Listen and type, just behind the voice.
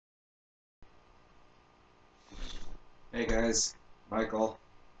Hey guys, Michael.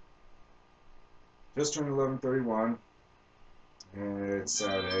 Just turned 11:31, and it's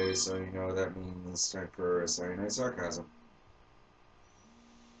Saturday, so you know that means time for Saturday Night Sarcasm.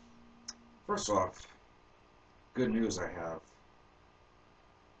 First off, good news I have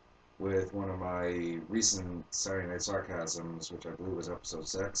with one of my recent Saturday Night Sarcasms, which I believe was episode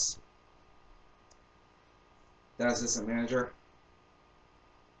 6. That assistant manager,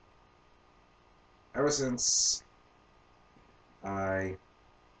 ever since I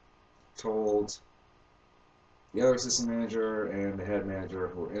told the other assistant manager and the head manager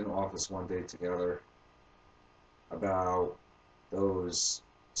who were in office one day together about those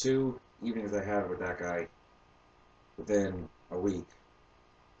two evenings I had with that guy within a week.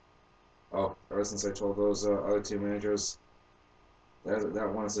 Oh, ever since I told those other two managers,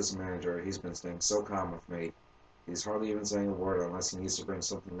 that one assistant manager, he's been staying so calm with me. He's hardly even saying a word unless he needs to bring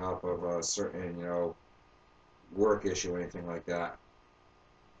something up of a certain, work issue or anything like that.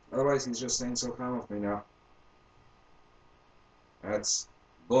 Otherwise, he's just staying so calm with me now. That's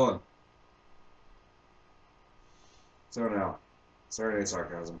boom. So now, Saturday Night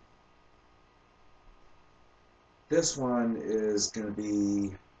Sarcasm. This one is going to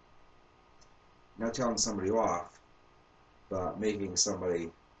be not telling somebody off, but making somebody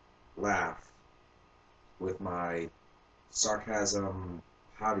laugh with my sarcasm,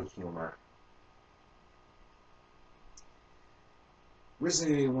 potty humor.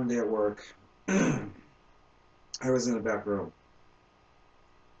 Recently, one day at work, I was in the back room.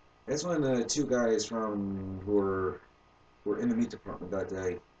 That's when the two guys who were in the meat department that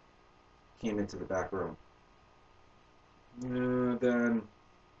day came into the back room. Then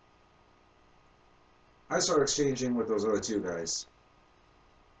I started exchanging with those other two guys.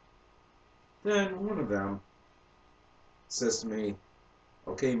 Then one of them says to me,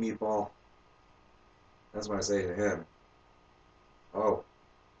 "Okay, meatball." That's what I say to him. "Oh,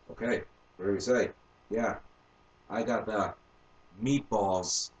 okay. What do we say?" "Yeah, I got the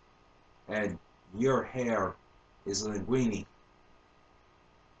meatballs, and your hair is linguine."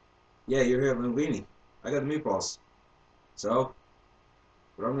 "Yeah, your hair linguine. I got the meatballs. So,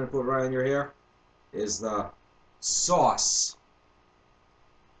 what I'm going to put right in your hair is the sauce."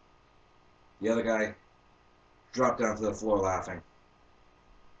 The other guy dropped down to the floor laughing.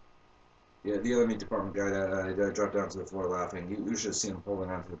 Yeah, the other meat department guy that dropped down to the floor laughing. You should have seen him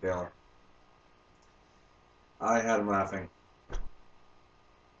holding onto the baler. I had him laughing.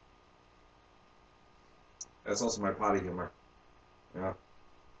 That's also my potty humor. Yeah.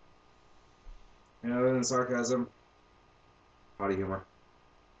 Other than sarcasm, potty humor.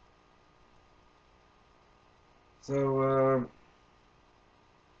 So,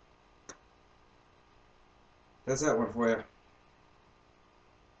 that's that one for you.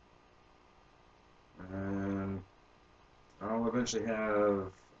 And I'll eventually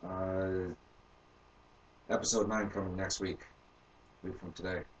have episode 9 coming next week from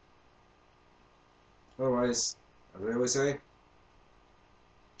today. Otherwise, as I always say,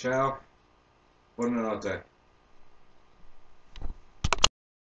 ciao, buonanotte.